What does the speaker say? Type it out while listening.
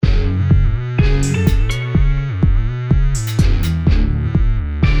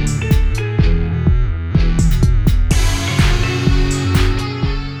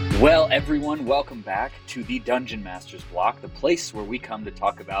back to the Dungeon Masters block, the place where we come to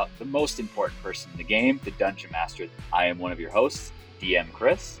talk about the most important person in the game, the Dungeon Master. I am one of your hosts, DM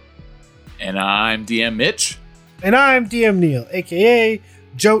Chris. And I'm DM Mitch. And I'm DM Neil, a.k.a.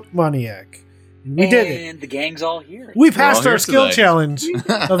 Jote Moniac. We did it. And the gang's all here. We passed our skill challenge.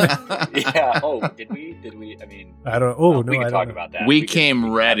 Yeah. Oh, did we? I mean, I don't. Oh, no, we I can don't talk know. about that. We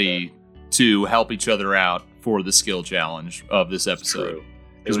came ready to help each other out for the skill challenge of this episode.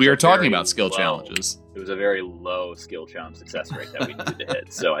 Because we were talking about skill challenges. It was a very low skill challenge success rate that we needed to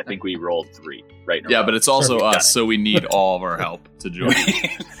hit. So I think we rolled 3 right in a row. Yeah, but it's also Perfect. us, so we need all of our help to join.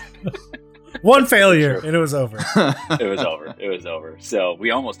 One failure, and it was over. It was over. So we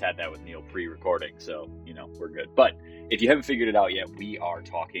almost had that with Neil pre-recording. So, we're good. But if you haven't figured it out yet, we are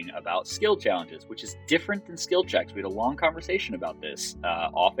talking about skill challenges, which is different than skill checks. We had a long conversation about this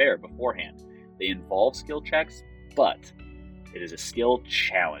off air beforehand. They involve skill checks, but it is a skill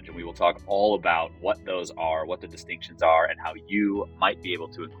challenge, and we will talk all about what those are, what the distinctions are, and how you might be able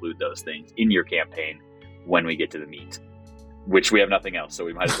to include those things in your campaign when we get to the meat. Which we have nothing else, so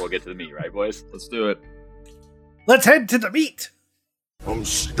we might as well get to the meat, right, boys? Let's do it. Let's head to the meat. I'm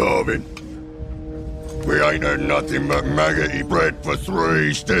starving. We ain't had nothing but maggoty bread for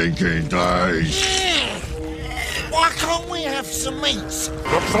 3 stinking days. Why can't we have some meats?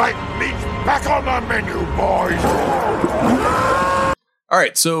 Looks like meat's back on the menu, boys. All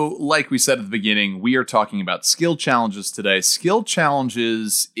right, so like we said at the beginning, we are talking about skill challenges today. Skill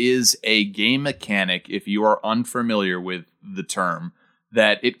challenges is a game mechanic, if you are unfamiliar with the term,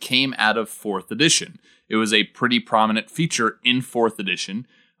 that it came out of 4th edition. It was a pretty prominent feature in 4th edition,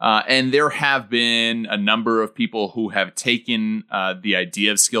 and there have been a number of people who have taken the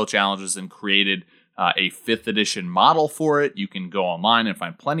idea of skill challenges and created a 5th edition model for it. You can go online and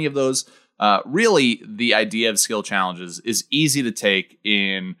find plenty of those. Really, the idea of skill challenges is easy to take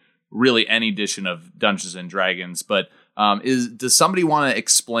in really any edition of Dungeons and Dragons. But does somebody want to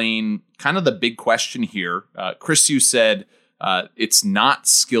explain kind of the big question here? Chris, you said it's not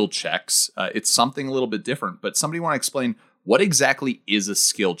skill checks. It's something a little bit different. But somebody want to explain what exactly is a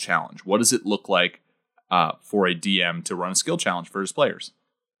skill challenge? What does it look like for a DM to run a skill challenge for his players?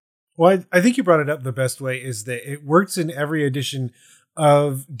 Well, I think you brought it up the best way is that it works in every edition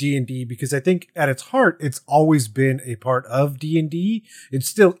of D&D, because I think at its heart, it's always been a part of D&D. It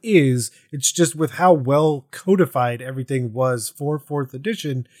still is. It's just with how well codified everything was for 4th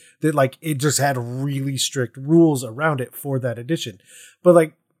edition that it just had really strict rules around it for that edition.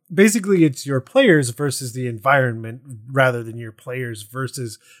 But basically it's your players versus the environment rather than your players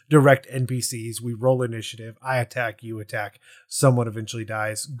versus direct NPCs. We roll initiative. I attack, you attack. Someone eventually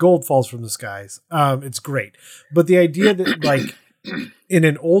dies. Gold falls from the skies. It's great. But the idea that in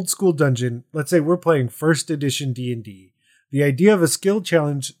an old school dungeon, let's say we're playing 1st edition D&D, the idea of a skill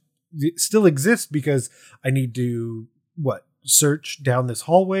challenge still exists because I need to, search down this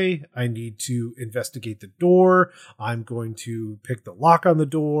hallway. I need to investigate the door. I'm going to pick the lock on the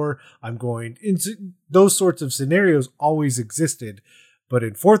door. Those sorts of scenarios always existed. But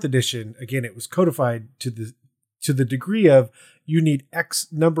in 4th edition, again, it was codified to the degree of you need X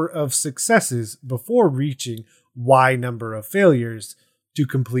number of successes before reaching Y number of failures to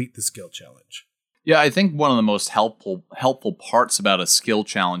complete the skill challenge. Yeah, I think one of the most helpful parts about a skill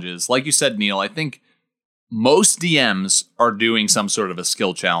challenge is, like you said, Neil, I think most DMs are doing some sort of a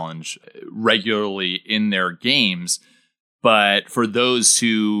skill challenge regularly in their games. But for those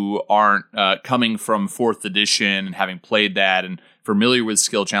who aren't coming from 4th edition and having played that and familiar with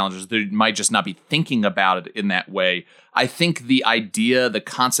skill challenges, they might just not be thinking about it in that way. I think the idea, the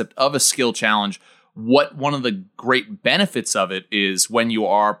concept of a skill challenge, one of the great benefits of it is when you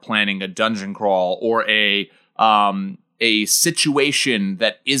are planning a dungeon crawl or a situation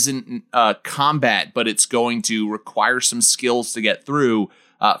that isn't combat, but it's going to require some skills to get through.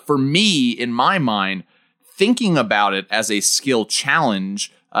 For me, in my mind, thinking about it as a skill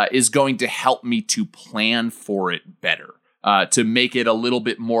challenge is going to help me to plan for it better, to make it a little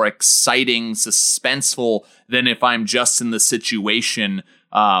bit more exciting, suspenseful than if I'm just in the situation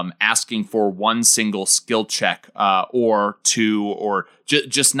asking for one single skill check or two, or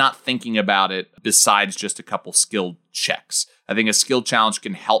just not thinking about it besides just a couple skill checks. I think a skill challenge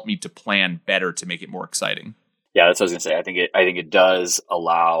can help me to plan better to make it more exciting. Yeah, that's what I was gonna say. I think it does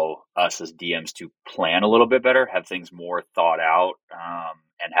allow us as DMs to plan a little bit better, have things more thought out,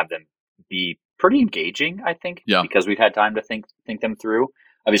 and have them be pretty engaging. I think, because we've had time to think them through.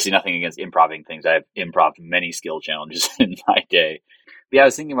 Obviously, nothing against improving things. I have improved many skill challenges in my day. But yeah, I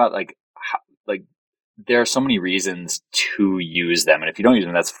was thinking about there are so many reasons to use them, and if you don't use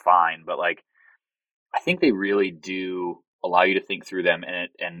them, that's fine. But I think they really do allow you to think through them,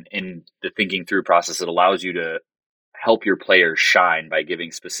 and in the thinking through process, it allows you to help your players shine by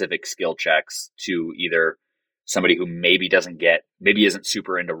giving specific skill checks to either somebody who maybe isn't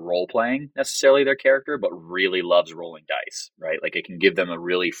super into role playing necessarily their character, but really loves rolling dice, right? Like it can give them a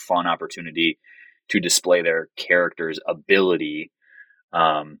really fun opportunity to display their character's ability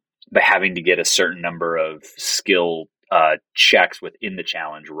by having to get a certain number of skill checks within the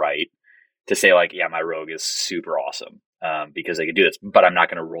challenge right to say like, yeah, my rogue is super awesome because I can do this, but I'm not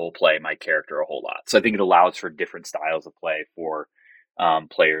going to role play my character a whole lot. So I think it allows for different styles of play for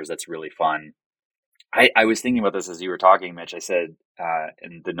players. That's really fun. I was thinking about this as you were talking, Mitch. I said,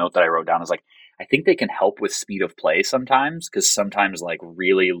 and the note that I wrote down is like, I think they can help with speed of play sometimes, because sometimes like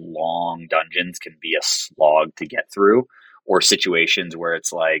really long dungeons can be a slog to get through, or situations where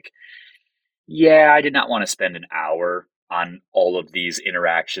it's like, yeah, I did not want to spend an hour on all of these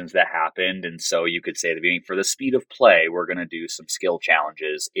interactions that happened. And so you could say at the beginning, for the speed of play, we're going to do some skill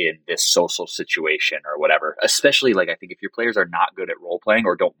challenges in this social situation or whatever. Especially like, I think if your players are not good at role playing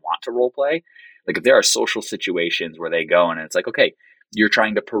or don't want to role play, like if there are social situations where they go and it's like, okay, you're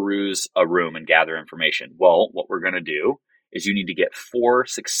trying to peruse a room and gather information. Well, what we're going to do is you need to get 4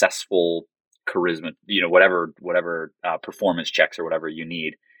 successful charisma, whatever performance checks or whatever you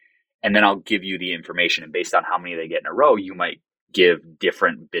need. And then I'll give you the information. And based on how many they get in a row, you might give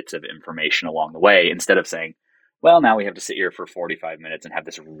different bits of information along the way, instead of saying, well, now we have to sit here for 45 minutes and have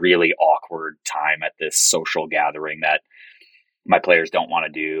this really awkward time at this social gathering that my players don't want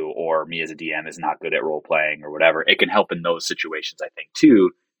to do, or me as a DM is not good at role playing or whatever. It can help in those situations, I think,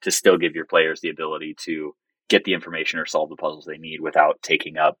 too, to still give your players the ability to get the information or solve the puzzles they need without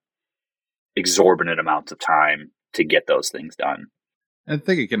taking up exorbitant amounts of time to get those things done. I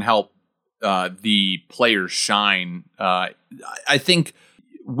think it can help the players shine. I think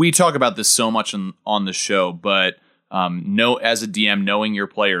we talk about this so much on the show, but as a DM, knowing your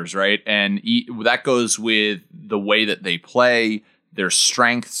players, right? And that goes with the way that they play, their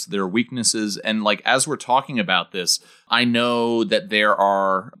strengths, their weaknesses. And like, as we're talking about this, I know that there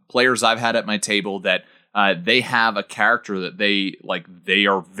are players I've had at my table that they have a character that they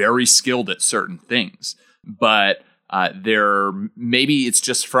are very skilled at certain things, but maybe it's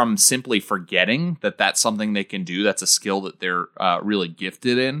just from simply forgetting that that's something they can do. That's a skill that they're really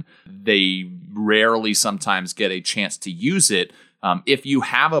gifted in. They rarely sometimes get a chance to use it. If you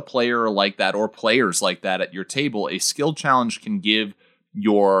have a player like that or players like that at your table, a skill challenge can give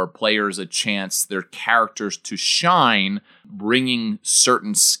your players a chance, their characters to shine, bringing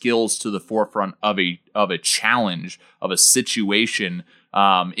certain skills to the forefront of a challenge, of a situation,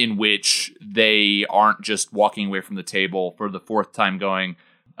 in which they aren't just walking away from the table for the 4th time going,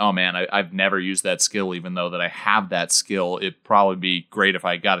 oh man, I've never used that skill, even though that I have that skill. It'd probably be great if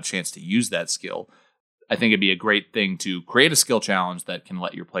I got a chance to use that skill. I think it'd be a great thing to create a skill challenge that can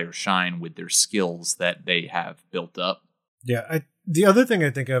let your players shine with their skills that they have built up. Yeah, the other thing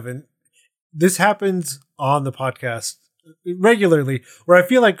I think of, and this happens on the podcast regularly, where I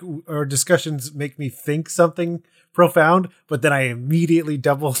feel like our discussions make me think something profound, but then I immediately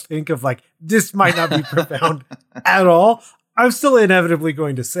double think of like, this might not be profound at all. I'm still inevitably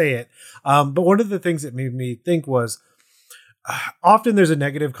going to say it. But one of the things that made me think was often there's a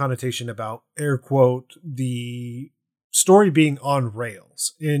negative connotation about, air quote, the story being on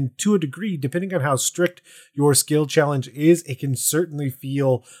rails. And to a degree, depending on how strict your skill challenge is, it can certainly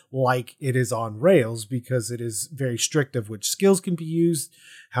feel like it is on rails because it is very strict of which skills can be used,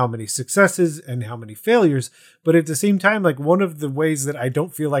 how many successes and how many failures. But at the same time, like one of the ways that I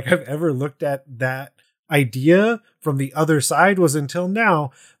don't feel like I've ever looked at that idea from the other side was until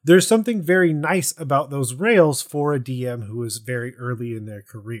now, there's something very nice about those rails for a DM who is very early in their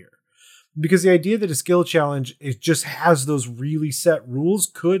career. Because the idea that a skill challenge it just has those really set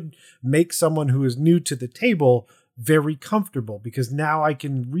rules could make someone who is new to the table very comfortable, because now I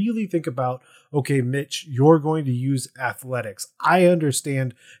can really think about, okay, Mitch, you're going to use athletics. I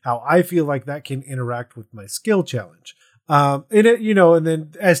understand how I feel like that can interact with my skill challenge. And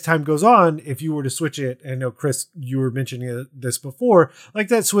then as time goes on, if you were to switch it, and I know, Chris, you were mentioning this before, like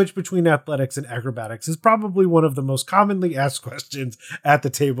that switch between athletics and acrobatics is probably one of the most commonly asked questions at the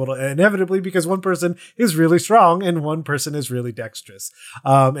table, inevitably, because one person is really strong and one person is really dexterous.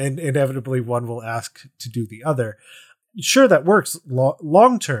 And inevitably one will ask to do the other. Sure, that works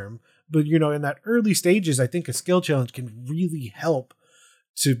long term, but in that early stages, I think a skill challenge can really help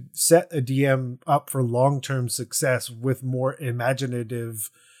to set a DM up for long-term success with more imaginative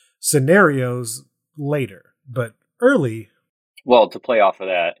scenarios later, but early. Well, to play off of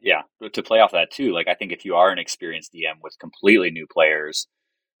that too, like I think if you are an experienced DM with completely new players,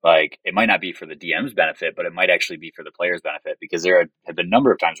 Like, it might not be for the DM's benefit, but it might actually be for the player's benefit, because there have been a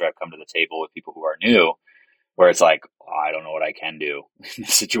number of times where I've come to the table with people who are new where it's like, oh, I don't know what I can do in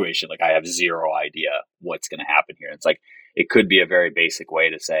this situation. Like, I have zero idea what's going to happen here. It's like, it could be a very basic way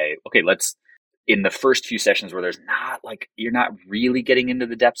to say, okay, let's, in the first few sessions where there's not like, you're not really getting into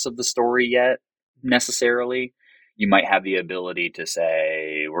the depths of the story yet necessarily, you might have the ability to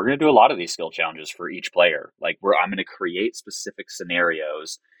say, we're going to do a lot of these skill challenges for each player. Like, I'm going to create specific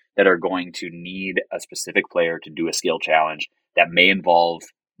scenarios that are going to need a specific player to do a skill challenge that may involve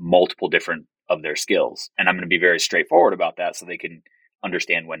multiple different of their skills. And I'm going to be very straightforward about that so they can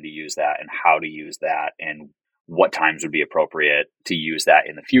understand when to use that and how to use that and what times would be appropriate to use that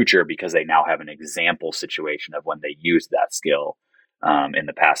in the future, because they now have an example situation of when they used that skill in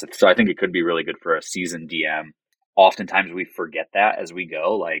the past. So I think it could be really good for a seasoned DM. Oftentimes we forget that as we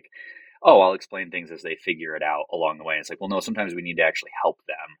go, like, oh, I'll explain things as they figure it out along the way. It's like, well, no, sometimes we need to actually help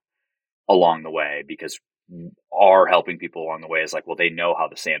them along the way, because our helping people along the way is like, well, they know how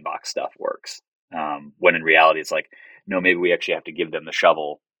the sandbox stuff works. When in reality, it's like, no, maybe we actually have to give them the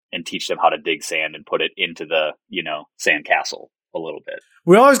shovel and teach them how to dig sand and put it into the, sand castle a little bit.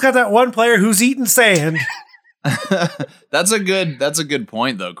 We always got that one player who's eating sand. That's a good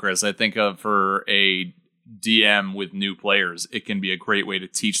point though, Chris. I think for a DM with new players, it can be a great way to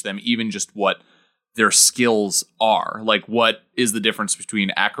teach them even just what their skills are. Like, what is the difference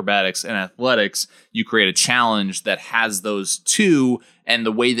between acrobatics and athletics? You create a challenge that has those two, and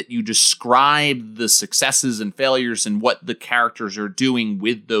the way that you describe the successes and failures and what the characters are doing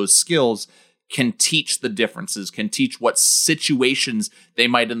with those skills can teach the differences, can teach what situations they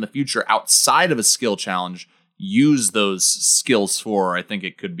might in the future outside of a skill challenge use those skills for. I think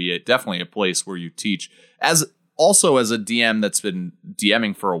it could be definitely a place where you teach. As a DM that's been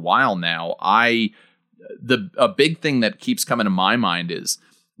DMing for a while now, a big thing that keeps coming to my mind is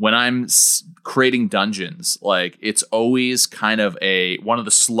when I'm creating dungeons, like, it's always kind of one of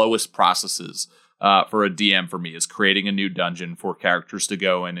the slowest processes for a DM for me is creating a new dungeon for characters to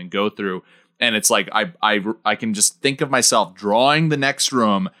go in and go through. And it's like, I can just think of myself drawing the next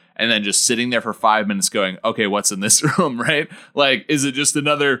room and then just sitting there for 5 minutes going, okay, what's in this room, right? Like, is it just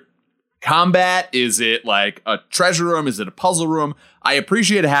another combat? Is it like a treasure room? Is it a puzzle room? I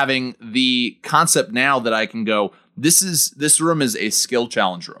appreciate having the concept now that I can go, this room is a skill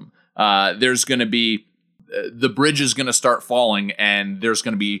challenge room. There's going to be, the bridge is going to start falling, and there's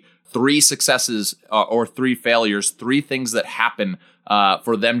going to be 3 successes or 3 failures, 3 things that happen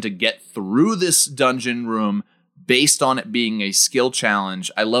for them to get through this dungeon room based on it being a skill challenge.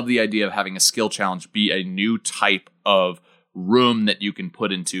 I love the idea of having a skill challenge be a new type of room that you can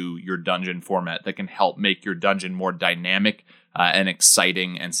put into your dungeon format that can help make your dungeon more dynamic and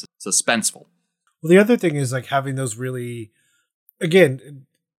exciting and suspenseful. Well, the other thing is like having those really, again,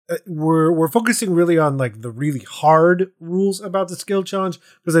 we're focusing really on like the really hard rules about the skill challenge,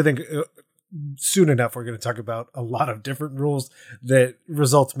 because I think soon enough we're going to talk about a lot of different rules that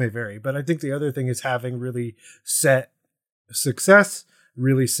results may vary. But I think the other thing is having really set success,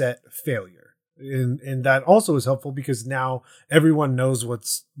 really set failure. And that also is helpful because now everyone knows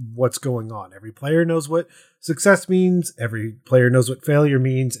what's going on. Every player knows what success means. Every player knows what failure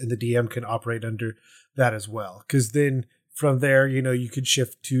means, and the DM can operate under that as well. Because then from there, you could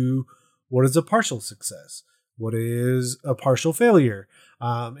shift to what is a partial success, what is a partial failure,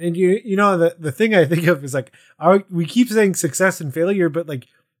 and the thing I think of is like we keep saying success and failure, but like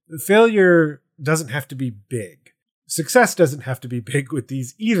failure doesn't have to be big. Success doesn't have to be big with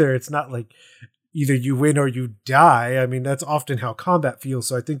these either. It's not like either you win or you die. I mean, that's often how combat feels.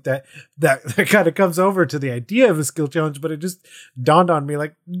 So I think that kind of comes over to the idea of a skill challenge, but it just dawned on me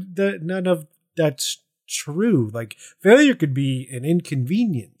like none of that's true. Like, failure could be an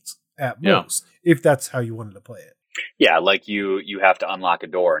inconvenience at most if that's how you wanted to play it. Yeah, like you have to unlock a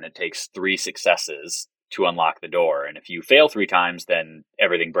door and it takes 3 successes to unlock the door, and if you fail 3 times, then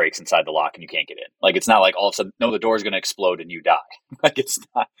everything breaks inside the lock and you can't get in. Like, it's not like all of a sudden, no, the door's going to explode and you die. Like, it's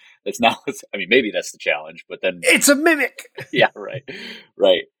not. I mean, maybe that's the challenge, but then it's a mimic. Yeah, right.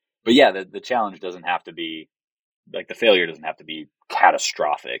 But yeah, the challenge doesn't have to be like, the failure doesn't have to be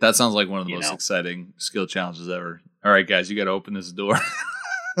catastrophic. That sounds like one of the most exciting skill challenges ever. All right, guys, you got to open this door.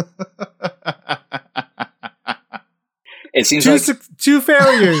 It seems two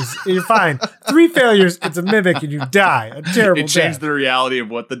failures, you're fine. 3 failures, it's a mimic and you die. A terrible death. It changed the reality of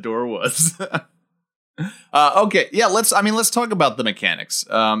what the door was. Okay, yeah, let's talk about the mechanics,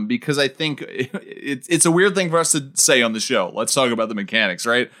 because I think it's a weird thing for us to say on the show. Let's talk about the mechanics,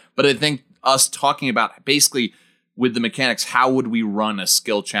 right? But I think us talking about basically with the mechanics, how would we run a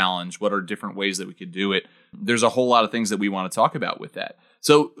skill challenge? What are different ways that we could do it? there's a whole lot of things that we want to talk about with that.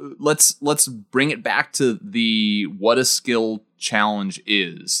 So let's bring it back to what a skill challenge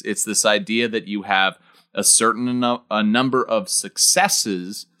is. It's this idea that you have a certain a number of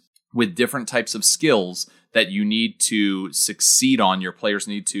successes with different types of skills that you need to succeed on, your players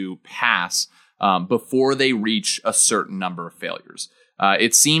need to pass before they reach a certain number of failures.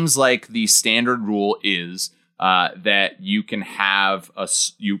 It seems like the standard rule is that you can have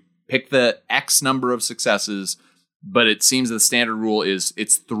you pick the X number of successes, but it seems the standard rule is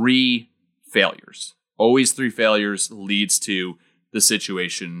it's 3 failures. Always 3 failures leads to the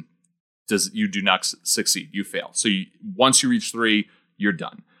situation. You do not succeed, you fail. So once you reach 3, you're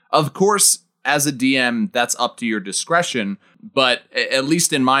done. Of course, as a DM, that's up to your discretion, but at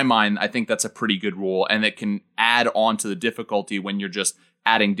least in my mind, I think that's a pretty good rule, and it can add on to the difficulty when you're just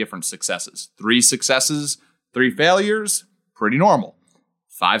adding different successes. 3 successes, 3 failures, pretty normal.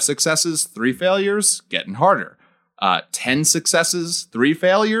 5 successes, 3 failures, getting harder. 10 successes, 3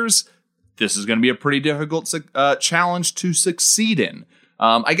 failures, this is going to be a pretty difficult challenge to succeed in.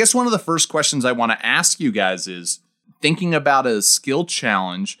 I guess one of the first questions I want to ask you guys is, thinking about a skill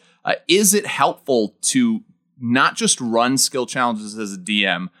challenge, is it helpful to not just run skill challenges as a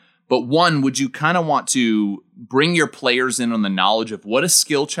DM, but one, would you kind of want to bring your players in on the knowledge of what a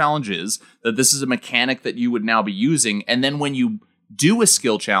skill challenge is, that this is a mechanic that you would now be using, and then when you do a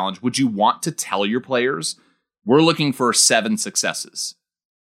skill challenge, would you want to tell your players, we're looking for 7 successes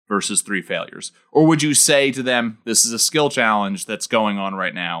versus 3 failures? Or would you say to them, this is a skill challenge that's going on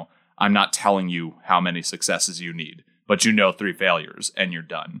right now. I'm not telling you how many successes you need, but 3 failures and you're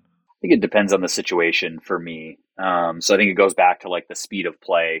done. I think it depends on the situation for me. So I think it goes back to like the speed of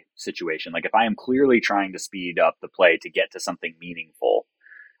play situation. Like if I am clearly trying to speed up the play to get to something meaningful,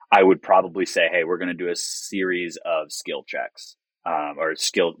 I would probably say, hey, we're going to do a series of skill checks,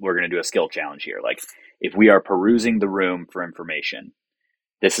 we're going to do a skill challenge here. Like if we are perusing the room for information,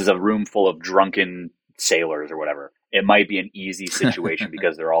 this is a room full of drunken sailors or whatever. It might be an easy situation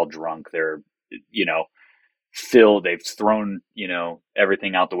because they're all drunk. They're, filled. They've thrown,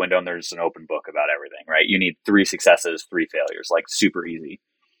 everything out the window and there's an open book about everything, right? You need 3 successes, 3 failures, like super easy.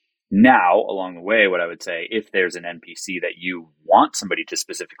 Now, along the way, what I would say, if there's an NPC that you want somebody to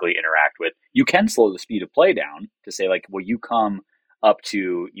specifically interact with, you can slow the speed of play down to say like, well, you come up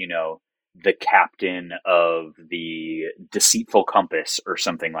to, the captain of the Deceitful Compass or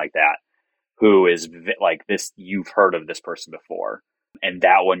something like that, who is like this, you've heard of this person before. And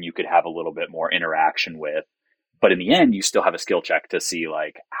that one you could have a little bit more interaction with. But in the end, you still have a skill check to see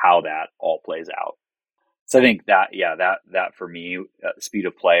like how that all plays out. So I think that for me, speed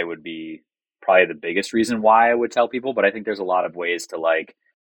of play would be probably the biggest reason why I would tell people. But I think there's a lot of ways to like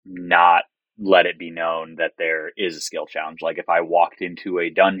not let it be known that there is a skill challenge. Like if I walked into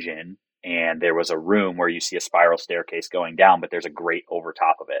a dungeon and there was a room where you see a spiral staircase going down, but there's a grate over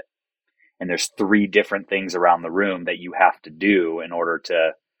top of it, and there's 3 different things around the room that you have to do in order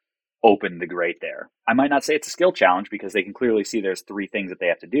to open the grate there. I might not say it's a skill challenge because they can clearly see there's 3 things that they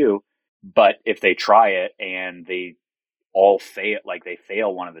have to do. But if they try it and they all fail, like they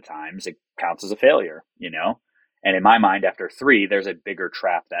fail one of the times, it counts as a failure, And in my mind, after 3, there's a bigger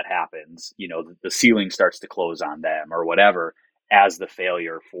trap that happens. The ceiling starts to close on them or whatever as the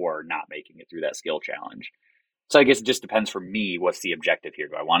failure for not making it through that skill challenge. So I guess it just depends for me, what's the objective here?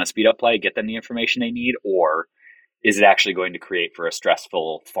 Do I want to speed up play, get them the information they need, or is it actually going to create for a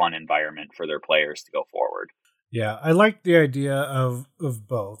stressful, fun environment for their players to go forward? Yeah, I like the idea of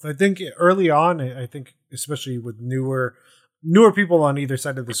both. I think early on, I think especially with newer people on either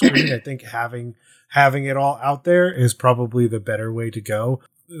side of the screen, I think having it all out there is probably the better way to go.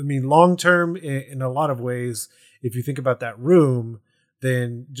 I mean, long term, in a lot of ways, if you think about that room,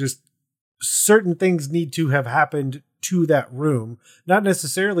 then just certain things need to have happened to that room. Not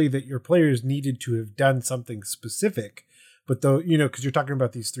necessarily that your players needed to have done something specific, but though, because you're talking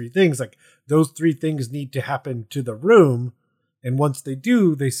about these 3 things, like those 3 things need to happen to the room. And once they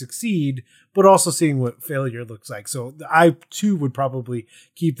do, they succeed, but also seeing what failure looks like. So I too would probably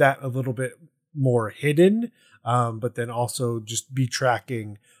keep that a little bit more hidden, but then also just be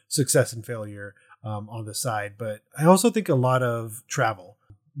tracking success and failure on the side. But I also think a lot of travel,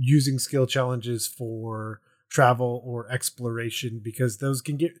 using skill challenges for travel or exploration, because those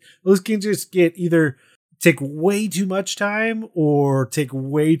can just get either take way too much time or take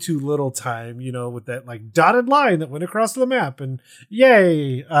way too little time, with that like dotted line that went across the map and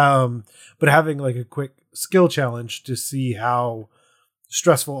yay. But having like a quick skill challenge to see how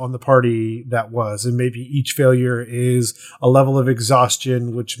stressful on the party that was. And maybe each failure is a level of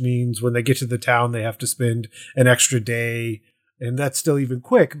exhaustion, which means when they get to the town, they have to spend an extra day. And that's still even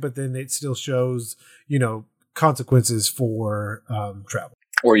quick, but then it still shows, consequences for travel.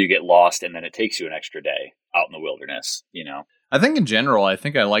 Or you get lost and then it takes you an extra day out in the wilderness, you know? I think in general, I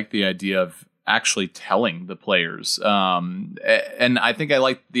like the idea of actually telling the players. And I think I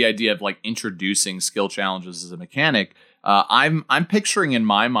like the idea of like introducing skill challenges as a mechanic. I'm picturing in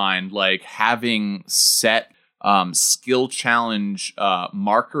my mind like having set skill challenge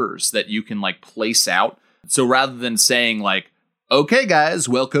markers that you can like place out. So rather than saying like, okay, guys,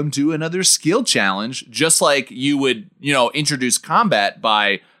 welcome to another skill challenge, just like you would, introduce combat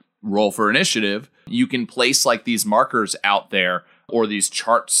by roll for initiative, you can place like these markers out there or these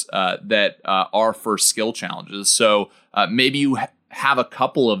charts that are for skill challenges. So maybe you have a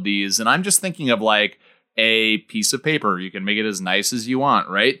couple of these, and I'm just thinking of like a piece of paper. You can make it as nice as you want,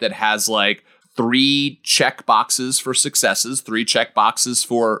 right? That has like 3 check boxes for successes, 3 check boxes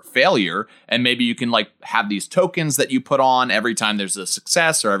for failure. And maybe you can like have these tokens that you put on every time there's a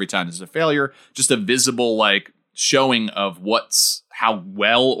success or every time there's a failure, just a visible like showing of how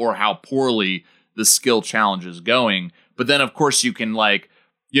well or how poorly the skill challenge is going. But then of course you can like,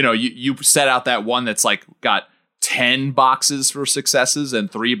 you set out that one that's like got 10 boxes for successes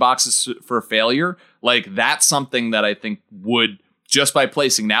and 3 boxes for failure. Like that's something that I think would, just by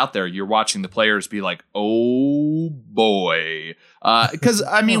placing it out there, you're watching the players be like, oh boy. Because,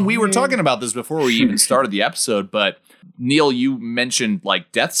 I mean, we were talking about this before we even started the episode, but Neil, you mentioned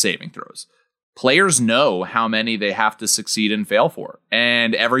like death saving throws. Players know how many they have to succeed and fail for.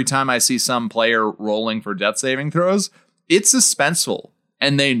 And every time I see some player rolling for death saving throws, it's suspenseful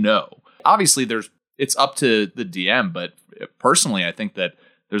and they know. Obviously, it's up to the DM, but personally, I think that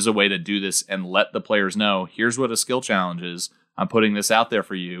there's a way to do this and let the players know, here's what a skill challenge is. I'm putting this out there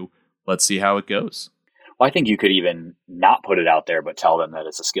for you. Let's see how it goes. Well, I think you could even not put it out there, but tell them that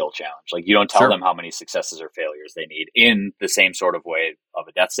it's a skill challenge. Like you don't tell them how many successes or failures they need in the same sort of way of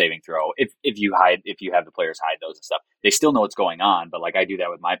a death saving throw. If you have the players hide those and stuff, they still know what's going on. But like I do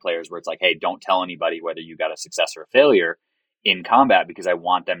that with my players where it's like, hey, don't tell anybody whether you got a success or a failure in combat, because I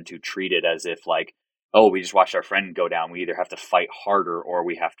want them to treat it as if like, oh, we just watched our friend go down. We either have to fight harder or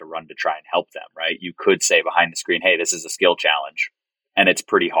we have to run to try and help them, right? You could say behind the screen, hey, this is a skill challenge. And it's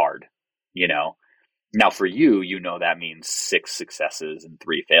pretty hard, Now for you, that means 6 successes and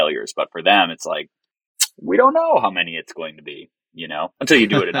 3 failures. But for them, it's like, we don't know how many it's going to be, until you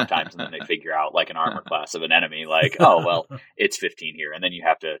do it enough times and then they figure out like an armor class of an enemy, like, oh, well, it's 15 here. And then you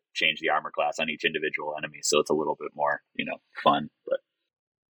have to change the armor class on each individual enemy. So it's a little bit more, fun. But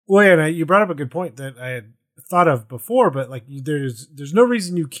well, yeah, and you brought up a good point that I had thought of before, but like there's no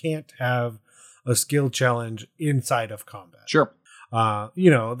reason you can't have a skill challenge inside of combat. Sure.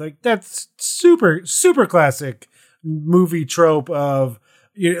 Like that's super classic movie trope of,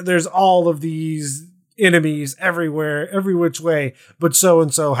 there's all of these enemies everywhere, every which way, but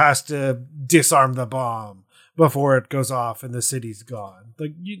so-and-so has to disarm the bomb before it goes off and the city's gone.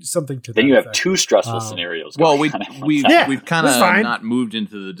 Like something to then that you have effect. 2 stressful scenarios. Well, we've kind of fine. not moved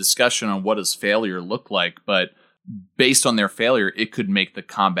into the discussion on what does failure look like, but based on their failure, it could make the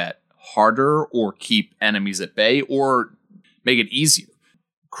combat harder or keep enemies at bay or make it easier.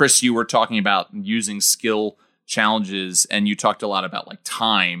 Chris, you were talking about using skill challenges and you talked a lot about like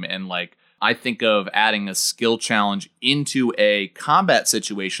time, and like I think of adding a skill challenge into a combat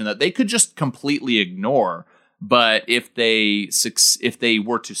situation that they could just completely ignore. But if they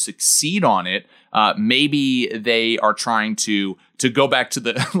were to succeed on it, maybe they are trying to go back to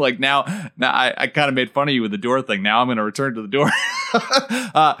the like now I kind of made fun of you with the door thing. Now I'm going to return to the door,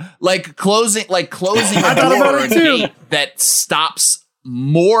 like closing a door or a gate that stops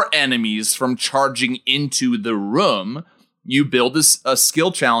more enemies from charging into the room. You build a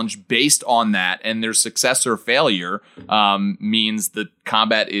skill challenge based on that, and their success or failure means the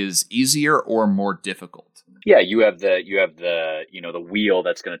combat is easier or more difficult. Yeah, you have the the wheel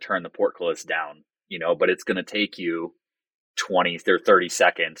that's going to turn the portcullis down, but it's going to take you 20 or 30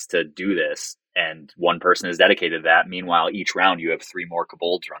 seconds to do this, and one person is dedicated to that. Meanwhile, each round you have 3 more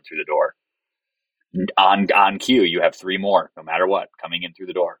kobolds run through the door. On cue, you have 3 more, no matter what, coming in through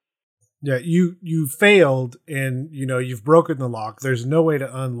the door. Yeah, you failed and you've broken the lock. There's no way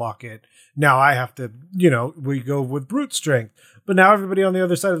to unlock it. Now I have to, we go with brute strength. But now everybody on the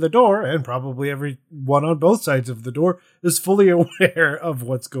other side of the door, and probably everyone on both sides of the door, is fully aware of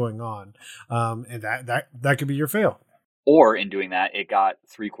what's going on. And that could be your fail. Or in doing that, it got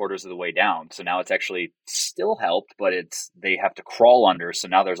 3/4 of the way down. So now it's actually still helped, but they have to crawl under. So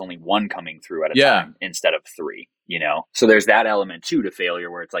now there's only 1 coming through at a time instead of 3, So there's that element too to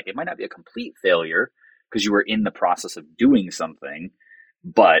failure where it's like, it might not be a complete failure because you were in the process of doing something,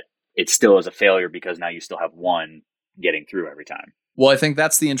 but it still is a failure because now you still have 1 getting through every time. Well, I think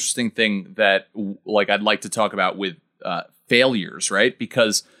that's the interesting thing that like I'd like to talk about with failures, right?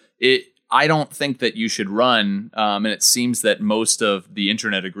 Because I don't think that you should run, and it seems that most of the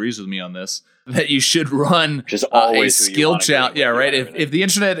internet agrees with me on this, that you should run just always a skill challenge. Yeah, right. If the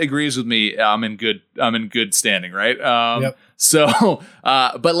internet agrees with me, I'm in good standing, right? Yep. So,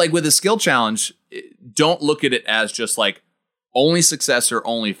 but like with a skill challenge, don't look at it as just like only success or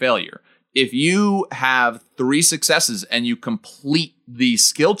only failure. If you have 3 successes and you complete the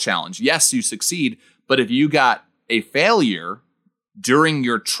skill challenge, yes, you succeed. But if you got a failure during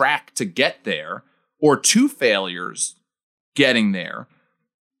your track to get there, or 2 failures getting there,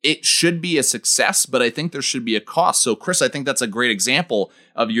 it should be a success, but I think there should be a cost. So, Chris, I think that's a great example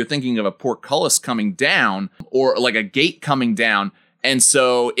of you're thinking of a portcullis coming down or like a gate coming down. And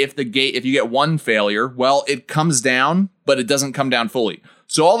so if you get 1 failure, well, it comes down, but it doesn't come down fully.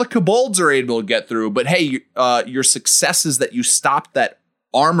 So all the kobolds are able to get through, but hey, your success is that you stopped that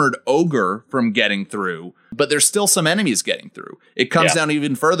armored ogre from getting through, but there's still some enemies getting through. It comes down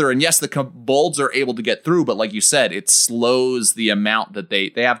even further, and yes, the kobolds are able to get through, but like you said, it slows the amount that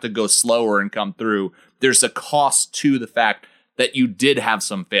they have to go slower and come through. There's a cost to the fact that you did have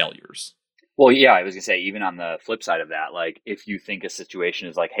some failures. Well, yeah, I was going to say, even on the flip side of that, like if you think a situation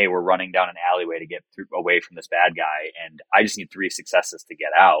is like, hey, we're running down an alleyway to get away from this bad guy, and I just need 3 successes to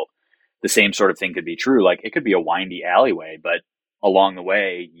get out, the same sort of thing could be true. Like it could be a windy alleyway, but along the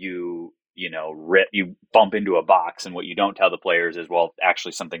way, you bump into a box, and what you don't tell the players is, well,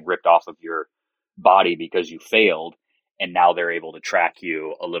 actually something ripped off of your body because you failed, and now they're able to track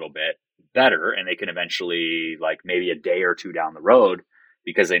you a little bit better, and they can eventually, like maybe a day or 2 down the road,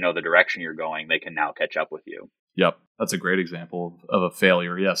 because they know the direction you're going, they can now catch up with you. Yep. That's a great example of a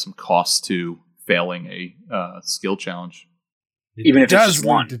failure. Yeah, some costs to failing a skill challenge. Even if it's just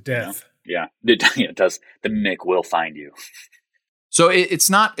one. To death. You know? Yeah, it does. The mimic will find you. So it's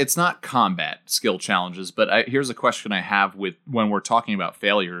not combat skill challenges, but here's a question I have with when we're talking about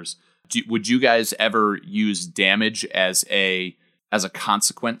failures. Would you guys ever use damage as a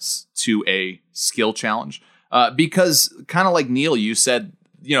consequence to a skill challenge? Because kind of like Neil, you said,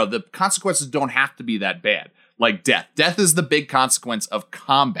 the consequences don't have to be that bad. Like death. Death is the big consequence of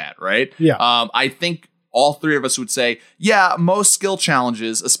combat, right? Yeah. I think all 3 of us would say, yeah, most skill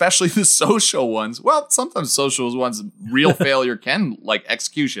challenges, especially the social ones. Well, sometimes social ones, real failure can like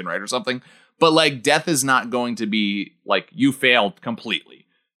execution, right? Or something. But like death is not going to be like you failed completely.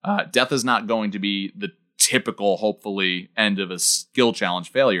 Death is not going to be the typical, hopefully, end of a skill challenge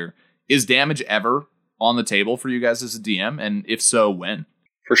failure. Is damage ever on the table for you guys as a DM? And if so, when?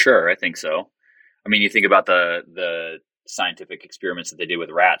 For sure. I think so. I mean, you think about the scientific experiments that they did with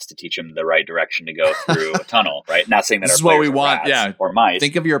rats to teach them the right direction to go through a tunnel, right? Not saying that this our is what we players are want, rats yeah. or mice.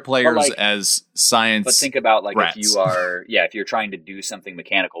 Think of your players as science. But think about like rats. if you're trying to do something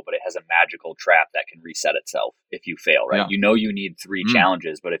mechanical, but it has a magical trap that can reset itself if you fail, right? Yeah. You need 3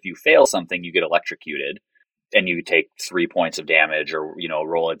 challenges, but if you fail something, you get electrocuted and you take 3 points of damage, or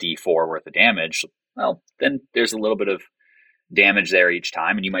roll a D4 worth of damage. Well, then there's a little bit of damage there each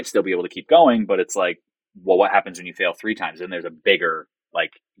time, and you might still be able to keep going, but it's like, well, what happens when you fail 3 times? Then there's a bigger,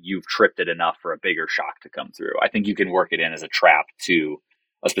 like you've tripped it enough for a bigger shock to come through. I think you can work it in as a trap to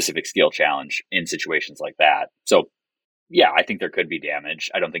a specific skill challenge in situations like that. So yeah, I think there could be damage.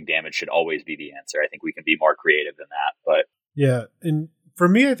 I don't think damage should always be the answer. I think we can be more creative than that, but yeah. And for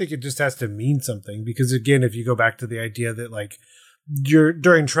me, I think it just has to mean something, because again, if you go back to the idea that like you're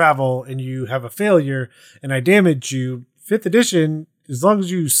during travel and you have a failure and I damage you, 5th edition, as long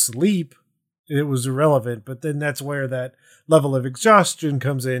as you sleep, it was irrelevant. But then that's where that level of exhaustion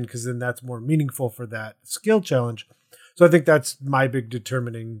comes in, because then that's more meaningful for that skill challenge. So I think that's my big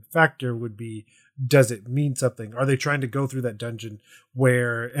determining factor would be, does it mean something? Are they trying to go through that dungeon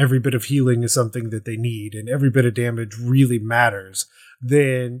where every bit of healing is something that they need and every bit of damage really matters?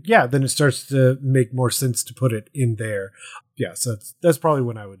 Then it starts to make more sense to put it in there. Yeah, so that's probably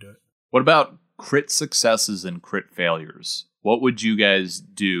when I would do it. What about crit successes and crit failures? What would you guys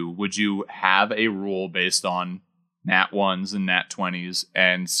do? Would you have a rule based on nat 1s and nat 20s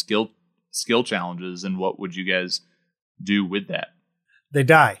and skill challenges, and what would you guys do with that? They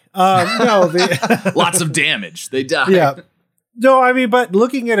die. No, lots of damage. They die. Yeah. No, I mean, but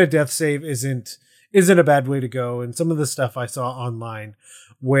looking at a death save isn't a bad way to go. And some of the stuff I saw online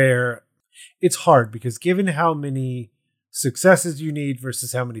where it's hard, because given how many successes you need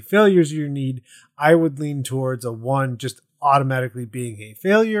versus how many failures you need, I would lean towards a 1 just automatically being a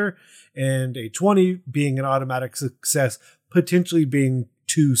failure and a 20 being an automatic success, potentially being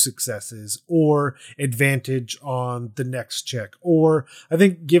 2 successes or advantage on the next check. Or I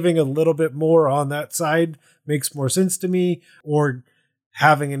think giving a little bit more on that side makes more sense to me, or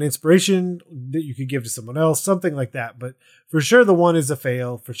having an inspiration that you could give to someone else, something like that. But for sure, the 1 is a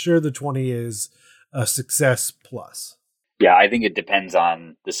fail. For sure, the 20 is a success plus. Yeah, I think it depends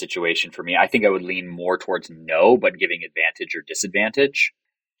on the situation for me. I think I would lean more towards no, but giving advantage or disadvantage,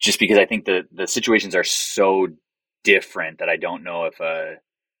 just because I think the situations are so different that I don't know if,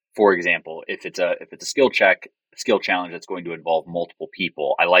 for example, if it's a skill challenge that's going to involve multiple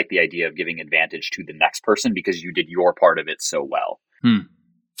people, I like the idea of giving advantage to the next person because you did your part of it so well.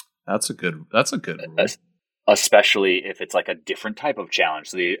 That's a good rule. Especially if it's like a different type of challenge.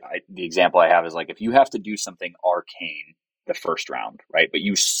 So the example I have is like, if you have to do something arcane the first round, right? But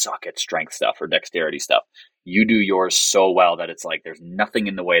you suck at strength stuff or dexterity stuff. You do yours so well that it's like, there's nothing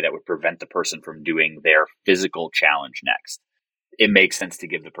in the way that would prevent the person from doing their physical challenge next. It makes sense to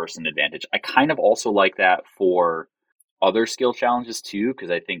give the person advantage. I kind of also like that for other skill challenges too,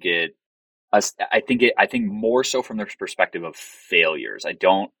 because I think more so from the perspective of failures. I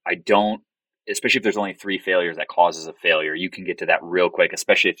don't, especially if there's only 3 failures that causes a failure, you can get to that real quick,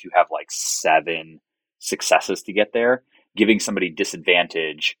 especially if you have like 7 successes to get there. Giving somebody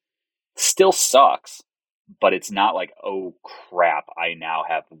disadvantage still sucks, but it's not like, oh crap, I now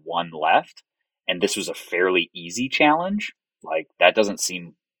have 1 left. And this was a fairly easy challenge. Like, that doesn't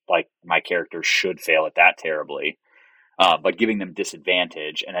seem like my character should fail at that terribly. But giving them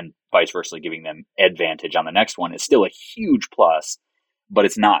disadvantage and then vice versa, giving them advantage on the next one is still a huge plus, but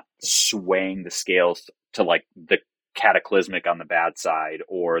it's not swaying the scales to like the cataclysmic on the bad side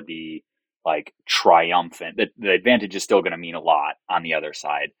or the like triumphant. The advantage is still going to mean a lot on the other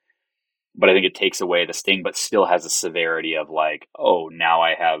side, but I think it takes away the sting, but still has a severity of like, oh, now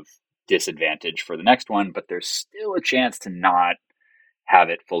I have disadvantage for the next one, but there's still a chance to not have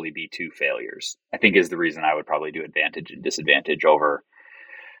it fully be 2 failures, I think is the reason I would probably do advantage and disadvantage over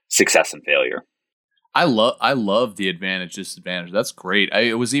success and failure. I love the advantage disadvantage. That's great.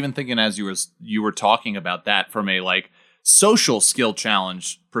 I was even thinking as you were talking about that from a like social skill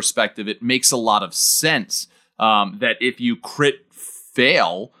challenge perspective, it makes a lot of sense that if you crit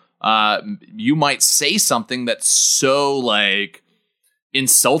fail, you might say something that's so like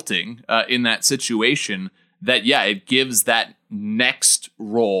insulting in that situation that, yeah, it gives that next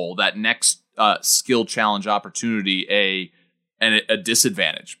role, that next skill challenge opportunity a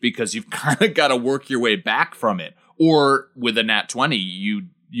disadvantage because you've kind of got to work your way back from it. Or with a nat 20,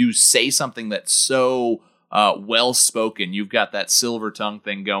 you say something that's so well spoken, you've got that silver tongue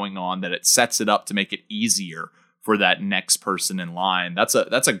thing going on that it sets it up to make it easier for that next person in line. That's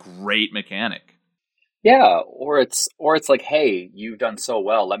a great mechanic. Yeah, or it's like, hey, you've done so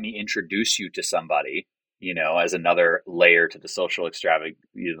well, let me introduce you to somebody, as another layer to the social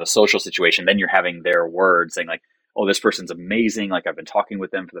the social situation. Then you're having their word saying like, oh, this person's amazing. Like, I've been talking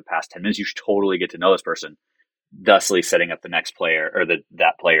with them for the past 10 minutes. You should totally get to know this person. Thusly setting up the next player or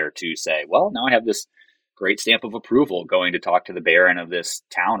that player to say, well, now I have this great stamp of approval going to talk to the Baron of this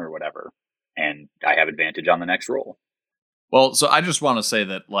town or whatever, and I have advantage on the next roll. Well, so I just want to say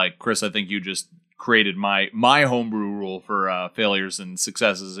that, like, Chris, I think you just created my homebrew rule for failures and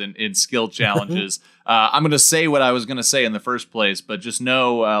successes in skill challenges. I'm going to say what I was going to say in the first place, but just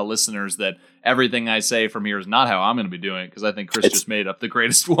know, listeners, that everything I say from here is not how I'm going to be doing it, because I think Chris just made up the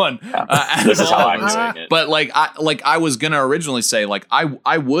greatest one. This is how I'm doing it. But I was going to originally say, like,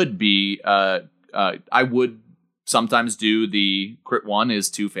 I would be I would sometimes do the crit 1 is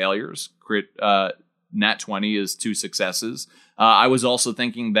 2 failures, crit nat 20 is 2 successes. I was also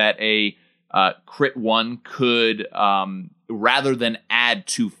thinking that a crit 1 could, rather than add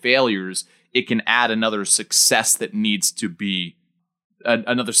 2 failures, it can add another success that needs to be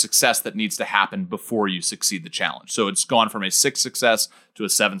another success that needs to happen before you succeed the challenge. So it's gone from a 6 success to a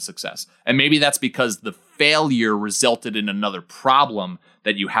 7 success. And maybe that's because the failure resulted in another problem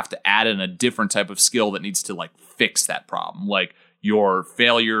that you have to add in a different type of skill that needs to like fix that problem. Like, your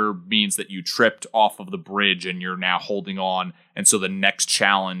failure means that you tripped off of the bridge and you're now holding on. And so the next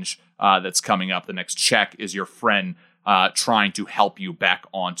challenge that's coming up, the next check, is your friend trying to help you back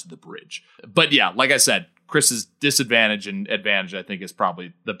onto the bridge. But yeah, like I said, Chris's disadvantage and advantage, I think, is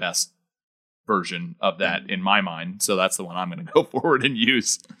probably the best version of that in my mind. So that's the one I'm going to go forward and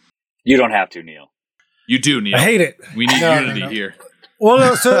use. You don't have to, Neil. You do, Neil. I hate it. We need unity here. Well,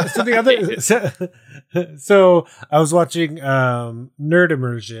 no, so the other, so I was watching Nerd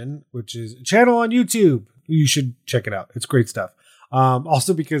Immersion, which is a channel on YouTube. You should check it out. It's great stuff.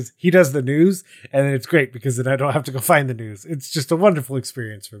 Also because he does the news, and it's great because then I don't have to go find the news. It's just a wonderful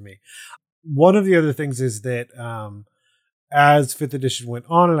experience for me. One of the other things is that as 5th edition went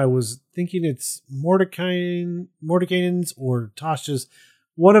on, and I was thinking it's Mordekainen's or Tasha's,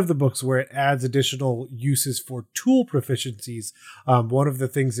 one of the books where it adds additional uses for tool proficiencies. One of the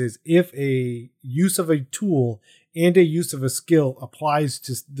things is if a use of a tool and a use of a skill applies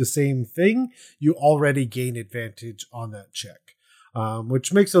to the same thing, you already gain advantage on that check,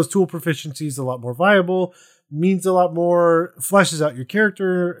 which makes those tool proficiencies a lot more viable, means a lot more, fleshes out your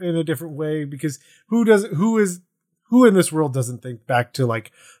character in a different way, because who in this world doesn't think back to like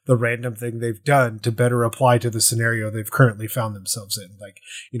the random thing they've done to better apply to the scenario they've currently found themselves in? Like,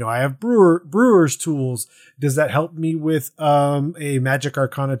 I have brewer's tools. Does that help me with a magic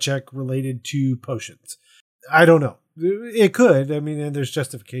arcana check related to potions? I don't know. It could. I mean, and there's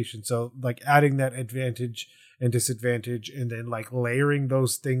justification. So like adding that advantage and disadvantage and then like layering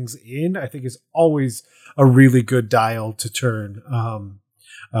those things in, I think is always a really good dial to turn.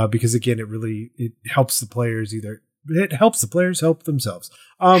 Because again, it helps the players help themselves.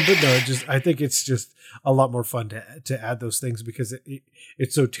 But no, I think it's just a lot more fun to add those things because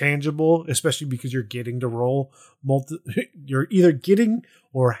it's so tangible, especially because you're getting to roll you're either getting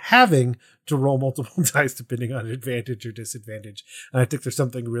or having to roll multiple dice depending on advantage or disadvantage. And I think there's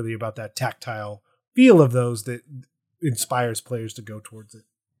something really about that tactile feel of those that inspires players to go towards it.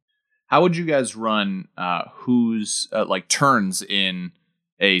 How would you guys run who's like turns in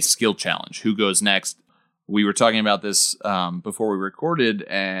a skill challenge? Who goes next? We were talking about this before we recorded,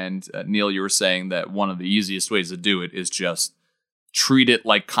 and Neil, you were saying that one of the easiest ways to do it is just treat it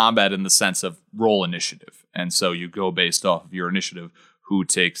like combat in the sense of roll initiative. And so you go based off of your initiative, who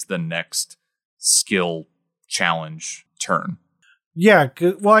takes the next skill challenge turn. Yeah,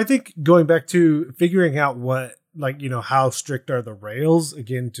 well, I think going back to figuring out what, how strict are the rails,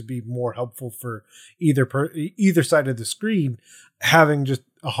 again, to be more helpful for either side of the screen, having just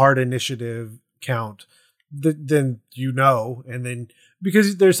a hard initiative count, then and then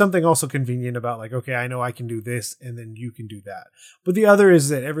because there's something also convenient about like, okay, I know I can do this and then you can do that. But the other is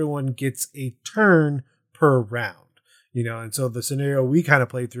that everyone gets a turn per round, and so the scenario we kind of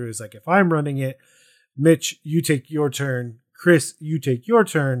played through is like, if I'm running it, Mitch, you take your turn, Chris, you take your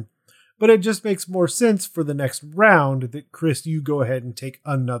turn. But it just makes more sense for the next round that, Chris, you go ahead and take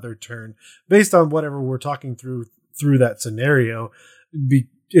another turn based on whatever we're talking through that scenario.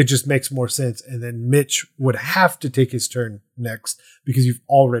 It just makes more sense. And then Mitch would have to take his turn next because you've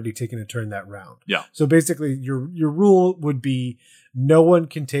already taken a turn that round. Yeah. So basically your rule would be no one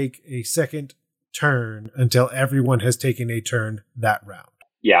can take a second turn until everyone has taken a turn that round.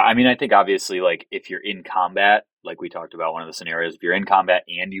 Yeah. I mean, I think obviously like if you're in combat, like we talked about one of the scenarios, if you're in combat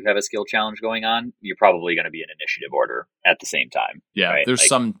and you have a skill challenge going on, you're probably going to be in initiative order at the same time. Yeah. Right? There's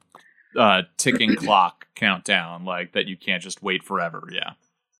some ticking clock countdown like that. You can't just wait forever. Yeah.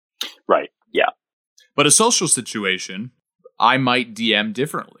 Right. Yeah. But a social situation, I might DM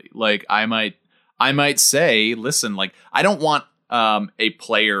differently. Like I might say, listen, like I don't want a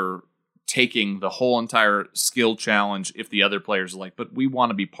player taking the whole entire skill challenge if the other players are like, but we want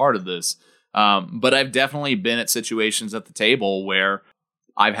to be part of this. But I've definitely been at situations at the table where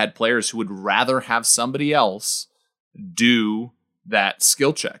I've had players who would rather have somebody else do that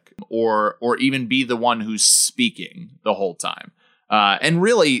skill check or even be the one who's speaking the whole time. And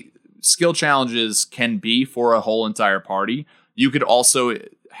really, skill challenges can be for a whole entire party. You could also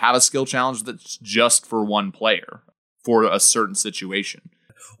have a skill challenge that's just for one player for a certain situation.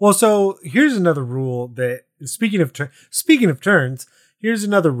 Well, so here's another rule that speaking of turns, here's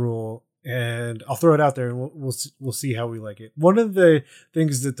another rule, and I'll throw it out there, and we'll see how we like it. One of the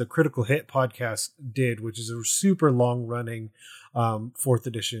things that the Critical Hit podcast did, which is a super long running 4th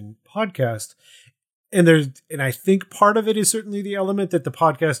edition podcast. And I think part of it is certainly the element that the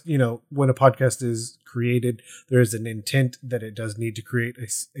podcast, when a podcast is created, there is an intent that it does need to create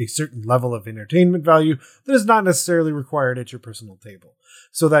a certain level of entertainment value that is not necessarily required at your personal table.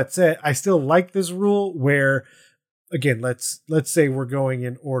 So that said, I still like this rule where, again, let's say we're going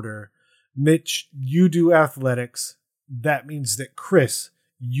in order. Mitch, you do athletics. That means that Chris,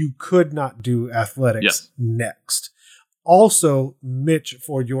 you could not do athletics next. Also, Mitch,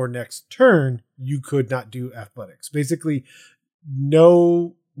 for your next turn, you could not do athletics. Basically,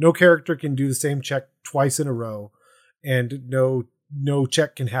 no character can do the same check twice in a row, and no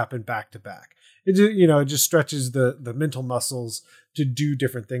check can happen back to back. It just stretches the mental muscles to do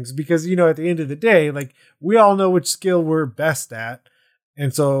different things because at the end of the day, like we all know which skill we're best at,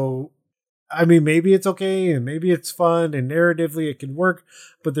 and so. I mean, maybe it's okay and maybe it's fun and narratively it can work,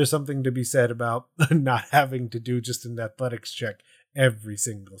 but there's something to be said about not having to do just an athletics check every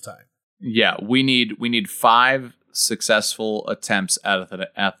single time. Yeah, we need 5 successful attempts at an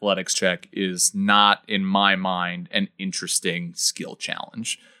athletics check is not, in my mind, an interesting skill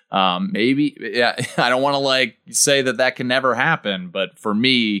challenge. Maybe, yeah, I don't want to like say that can never happen, but for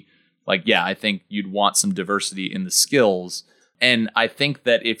me, like, yeah, I think you'd want some diversity in the skills. And I think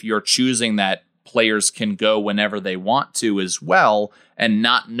that if you're choosing that players can go whenever they want to as well, and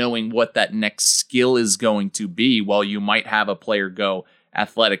not knowing what that next skill is going to be, well, you might have a player go,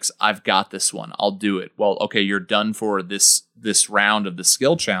 athletics, I've got this one, I'll do it. Well, okay, you're done for this round of the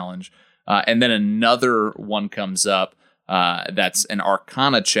skill challenge. And then another one comes up that's an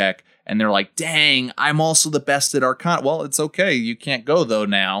Arcana check, and they're like, dang, I'm also the best at Arcana. Well, it's okay. You can't go, though,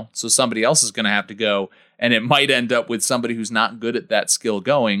 now. So somebody else is going to have to go, and it might end up with somebody who's not good at that skill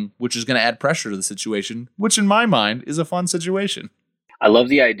going, which is going to add pressure to the situation, which in my mind is a fun situation. I love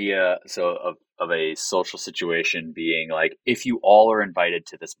the idea of a social situation being like, if you all are invited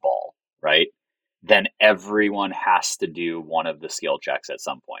to this ball, right, then everyone has to do one of the skill checks at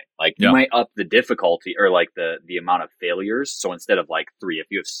some point. Like, you might up the difficulty or like the amount of failures. So instead of like 3, if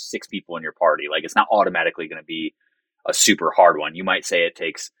you have 6 people in your party, like it's not automatically going to be a super hard one. You might say it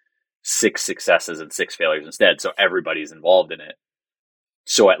takes 6 successes and 6 failures instead. So everybody's involved in it.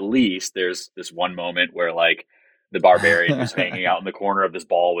 So at least there's this one moment where like the barbarian is hanging out in the corner of this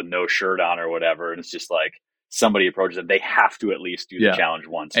ball with no shirt on or whatever. And it's just like, somebody approaches them, they have to at least do the challenge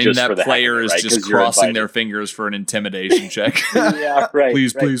once. And just that for the player is just crossing their fingers for an intimidation check. Yeah, right.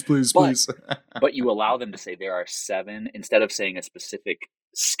 Please, right. please. But you allow them to say there are 7, instead of saying a specific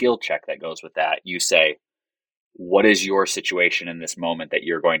skill check that goes with that, you say, what is your situation in this moment that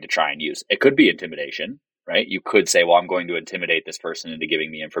you're going to try and use? It could be intimidation, right? You could say, well, I'm going to intimidate this person into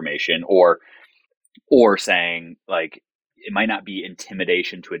giving me information, or saying like, it might not be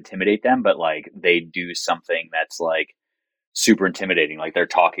intimidation to intimidate them, but like they do something that's like super intimidating. Like they're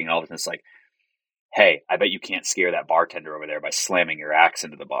talking and all of a sudden it's like, hey, I bet you can't scare that bartender over there by slamming your axe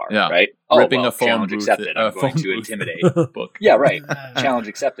into the bar, right? Ripping a phone challenge booth, accepted. I'm going to intimidate. Book. Yeah, right. Challenge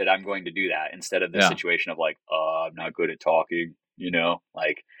accepted. I'm going to do that instead of the situation of like, I'm not good at talking,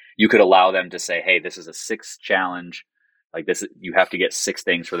 like you could allow them to say, hey, this is a 6 challenge. Like this, you have to get 6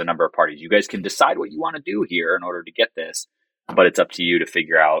 things for the number of parties. You guys can decide what you want to do here in order to get this, but it's up to you to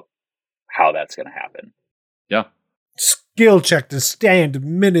figure out how that's going to happen. Yeah. Skill check to stand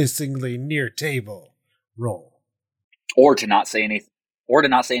menacingly near table. Roll. Or to not say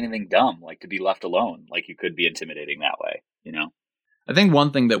anything dumb, like to be left alone. Like you could be intimidating that way, I think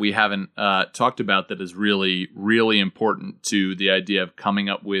one thing that we haven't talked about that is really, really important to the idea of coming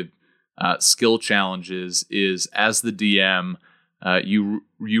up with skill challenges is, as the DM, you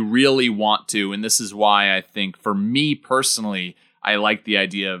really want to, and this is why I think for me personally, I like the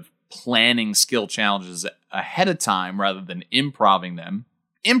idea of planning skill challenges ahead of time rather than improvising them.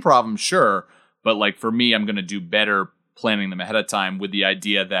 Improv them, sure, but like for me, I'm going to do better planning them ahead of time with the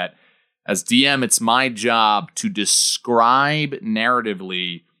idea that as DM, it's my job to describe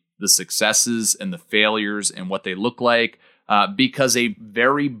narratively the successes and the failures and what they look like. Because a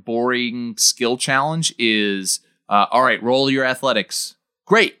very boring skill challenge is, all right, roll your athletics.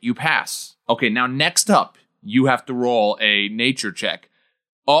 Great, you pass. Okay, now next up, you have to roll a nature check.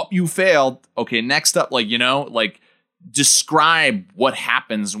 Oh, you failed. Okay, next up, describe what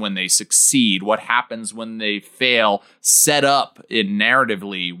happens when they succeed, what happens when they fail, set up it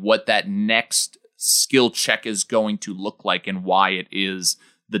narratively what that next skill check is going to look like and why it is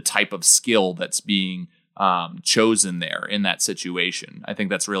the type of skill that's being chosen there in that situation. I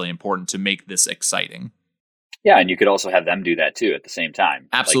think that's really important to make this exciting. Yeah, and you could also have them do that too at the same time.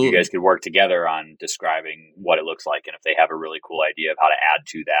 Absolutely. Like you guys could work together on describing what it looks like, and if they have a really cool idea of how to add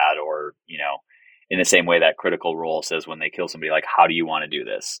to that, or, in the same way that Critical Role says when they kill somebody, like, how do you want to do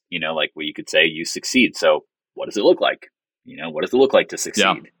this? Like what you could say, you succeed. So what does it look like? What does it look like to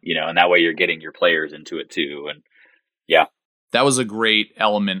succeed? Yeah. And that way you're getting your players into it too. And yeah. That was a great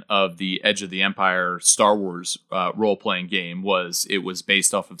element of the Edge of the Empire Star Wars role-playing game. It was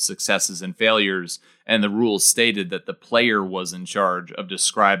based off of successes and failures, and the rules stated that the player was in charge of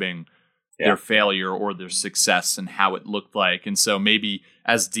describing their failure or their success and how it looked like. And so maybe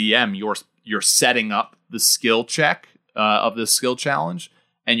as DM, you're setting up the skill check of the skill challenge,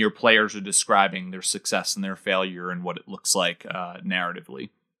 and your players are describing their success and their failure and what it looks like narratively.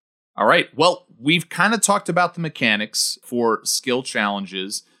 All right. Well, we've kind of talked about the mechanics for skill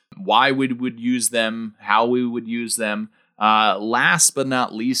challenges, why we would use them, how we would use them. Last but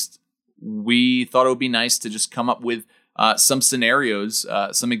not least, we thought it would be nice to just come up with some scenarios,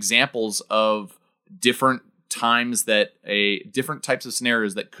 some examples of different types of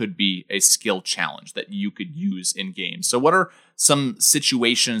scenarios that could be a skill challenge that you could use in games. So what are some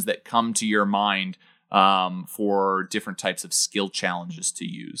situations that come to your mind for different types of skill challenges to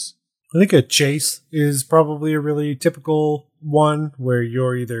use? I think a chase is probably a really typical one where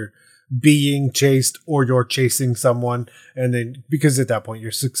you're either being chased or you're chasing someone, and then because at that point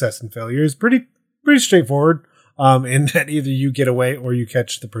your success and failure is pretty straightforward. In that either you get away or you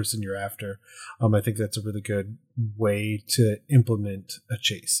catch the person you're after. I think that's a really good way to implement a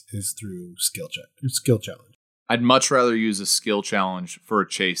chase is through skill challenge. I'd much rather use a skill challenge for a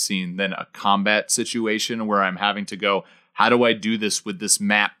chase scene than a combat situation where I'm having to go, how do I do this with this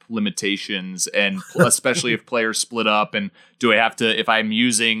map limitations? And especially if players split up, and do I have to, if I'm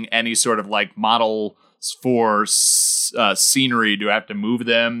using any sort of like model for scenery, do I have to move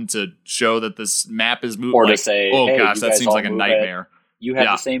them to show that this map is moving? Or to say, oh hey, gosh, that seems like a nightmare. You have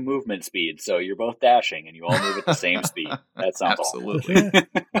the same movement speed, so you're both dashing and you all move at the same speed. That sounds absolutely.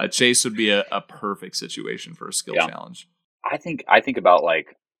 A chase would be a perfect situation for a skill challenge. I think about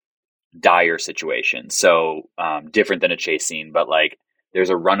like dire situations. So different than a chase scene, but like there's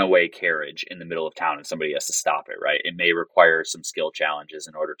a runaway carriage in the middle of town and somebody has to stop it, right? It may require some skill challenges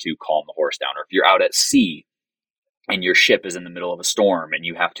in order to calm the horse down. Or if you're out at sea and your ship is in the middle of a storm and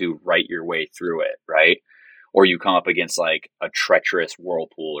you have to right your way through it, right? Or you come up against like a treacherous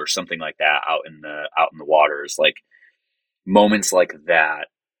whirlpool or something like that out in the waters, like moments like that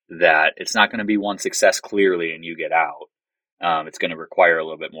it's not going to be one success clearly and you get out. It's going to require a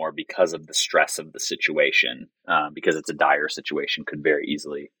little bit more because of the stress of the situation, because it's a dire situation, could very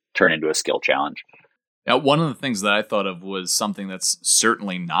easily turn into a skill challenge. Now, one of the things that I thought of was something that's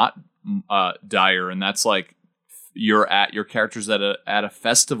certainly not dire, and that's like your character's at a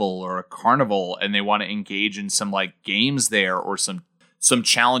festival or a carnival, and they want to engage in some like games there or some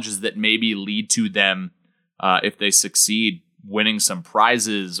challenges that maybe lead to them, if they succeed, winning some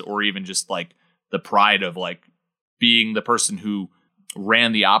prizes, or even just like the pride of like being the person who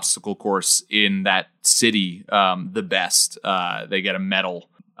ran the obstacle course in that city the best. They get a medal.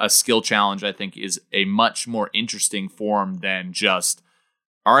 A skill challenge, I think, is a much more interesting form than just,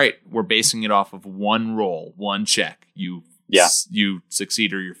 all right, we're basing it off of one roll, one check. You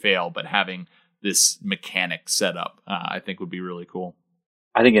succeed or you fail, but having this mechanic set up, I think would be really cool.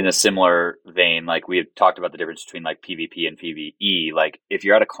 I think in a similar vein, like we had talked about the difference between like PvP and PvE, like if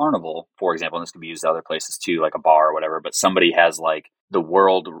you're at a carnival, for example, and this can be used other places too, like a bar or whatever, but somebody has like the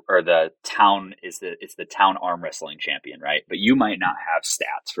world or the town it's the town arm wrestling champion, right? But you might not have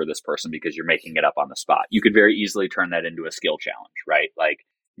stats for this person because you're making it up on the spot. You could very easily turn that into a skill challenge, right? Like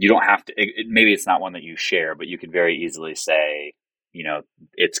you don't have to, maybe it's not one that you share, but you could very easily say, you know,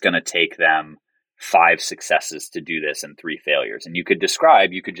 it's going to take them 5 successes to do this and 3 failures. And you could just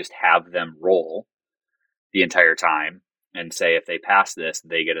have them roll the entire time and say, if they pass this,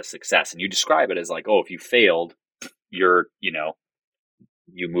 they get a success. And you describe it as like, oh, if you failed, you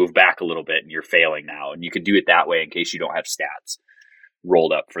move back a little bit and you're failing now. And you could do it that way in case you don't have stats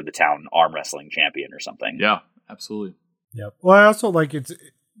rolled up for the town arm wrestling champion or something. Yeah, absolutely. Yep. Well, I also like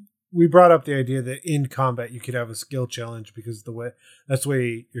we brought up the idea that in combat you could have a skill challenge because that's the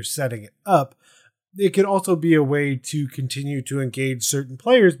way you're setting it up. It could also be a way to continue to engage certain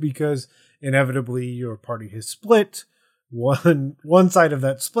players because inevitably your party has split. One side of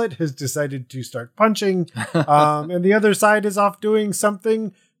that split has decided to start punching, and the other side is off doing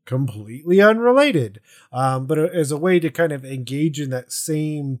something completely unrelated. But as a way to kind of engage in that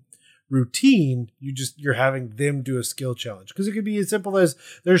same routine, you're having them do a skill challenge because it could be as simple as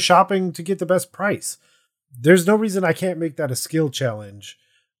they're shopping to get the best price. There's no reason I can't make that a skill challenge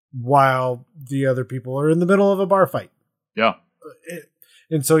while the other people are in the middle of a bar fight. Yeah.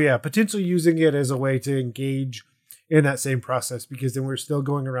 And so, potentially using it as a way to engage in that same process, because then we're still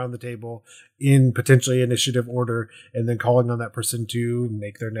going around the table in potentially initiative order and then calling on that person to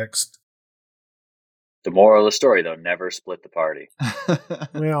make their next. The moral of the story, though, never split the party.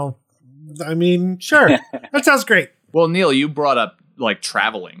 Well, I mean, sure. That sounds great. Well, Neil, you brought up like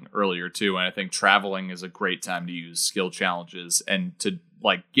traveling earlier too, and I think traveling is a great time to use skill challenges and to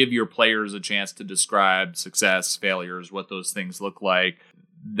like give your players a chance to describe success, failures, what those things look like,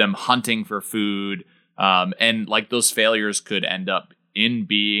 them hunting for food, and like those failures could end up in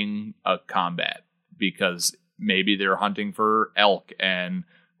being a combat because maybe they're hunting for elk and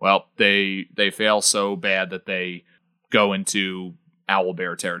well they fail so bad that they go into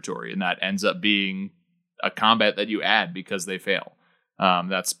owlbear territory, and that ends up being a combat that you add because they fail.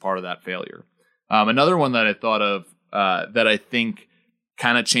 That's part of that failure. Another one that I thought of that I think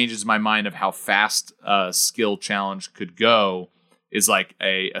kind of changes my mind of how fast a skill challenge could go is like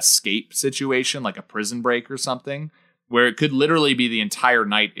a escape situation, like a prison break or something, where it could literally be the entire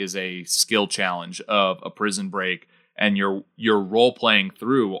night is a skill challenge of a prison break, and you're role playing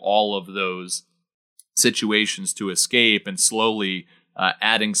through all of those situations to escape and slowly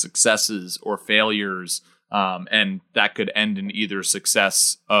adding successes or failures And that could end in either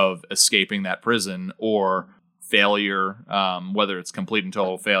success of escaping that prison or failure, whether it's complete and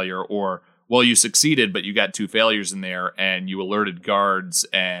total failure or, well, you succeeded, but you got 2 failures in there and you alerted guards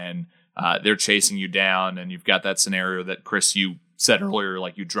and they're chasing you down. And you've got that scenario that, Chris, you said earlier,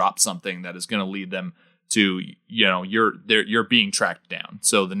 like you dropped something that is going to lead them to, you're being tracked down.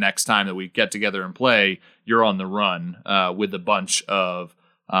 So the next time that we get together and play, you're on the run with a bunch of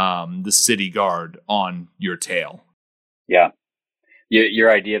the city guard on your tail. Yeah.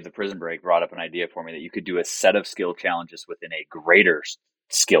 Your idea of the prison break brought up an idea for me that you could do a set of skill challenges within a greater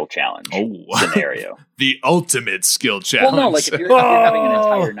skill challenge scenario. The ultimate skill challenge. Well, no, like if you're having an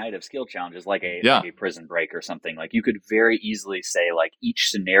entire night of skill challenges, like a prison break or something, like you could very easily say, like, each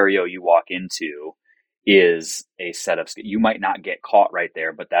scenario you walk into is a set of you might not get caught right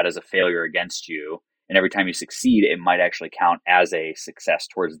there, but that is a failure against you. And every time you succeed, it might actually count as a success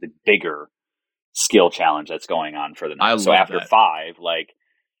towards the bigger skill challenge that's going on for the night. So after 5, like,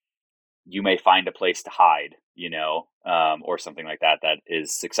 you may find a place to hide, or something like that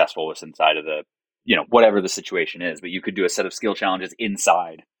is successful with inside of the, whatever the situation is. But you could do a set of skill challenges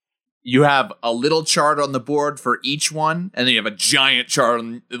inside. You have a little chart on the board for each one, and then you have a giant chart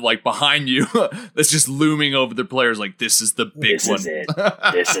like behind you that's just looming over the players. Like, this is the big one.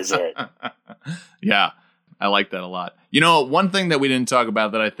 This is it. Yeah, I like that a lot. One thing that we didn't talk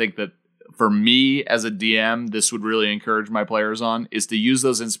about that I think that for me as a DM, this would really encourage my players on is to use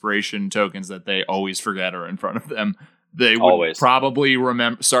those inspiration tokens that they always forget are in front of them. They would probably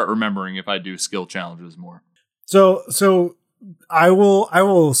start remembering if I do skill challenges more. So I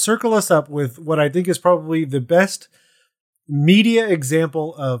will circle us up with what I think is probably the best media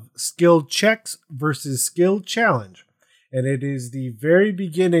example of skill checks versus skill challenge. And it is the very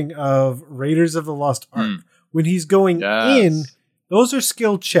beginning of Raiders of the Lost Ark. When he's going in, those are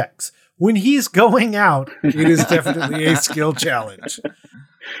skill checks. When he's going out, it is definitely a skill challenge.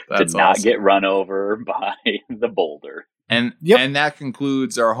 That's to not get run over by the boulder. And that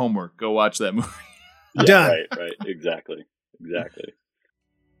concludes our homework. Go watch that movie. Done. Right. Exactly.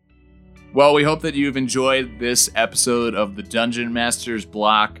 Well, we hope that you've enjoyed this episode of the Dungeon Masters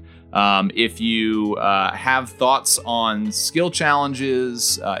Block. If you have thoughts on skill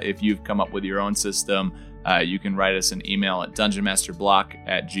challenges, if you've come up with your own system, you can write us an email at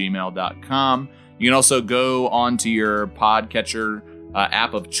dungeonmasterblock@gmail.com. You can also go onto your podcatcher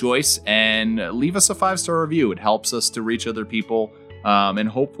app of choice and leave us a 5-star review. It helps us to reach other people and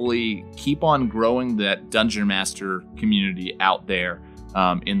hopefully keep on growing that Dungeon Master community out there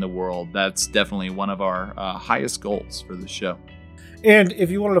in the world. That's definitely one of our highest goals for the show. And if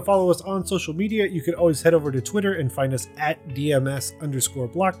you wanted to follow us on social media, you can always head over to Twitter and find us at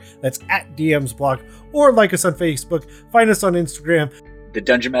DMS_block. That's at DMsBlock. Or like us on Facebook. Find us on Instagram. The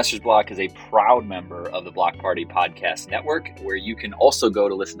Dungeon Masters Block is a proud member of the Block Party Podcast Network, where you can also go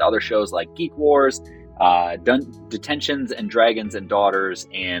to listen to other shows like Geek Wars, Detentions and Dragons and Daughters,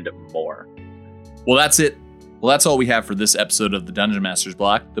 and more. Well, that's it. Well, that's all we have for this episode of the Dungeon Masters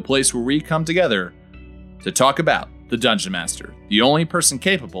Block, the place where we come together to talk about the Dungeon Master, the only person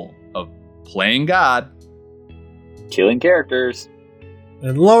capable of playing God, killing characters,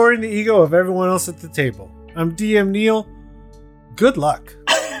 and lowering the ego of everyone else at the table. I'm DM Neil. Good luck.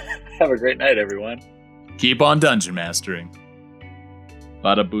 Have a great night, everyone. Keep on dungeon mastering.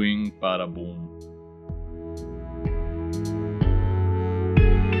 Bada boing, bada boom.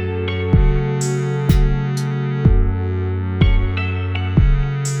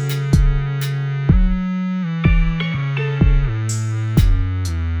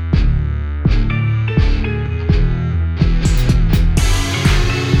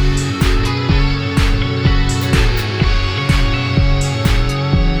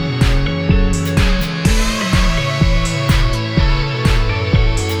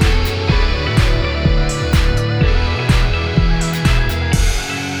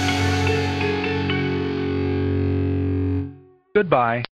 Goodbye.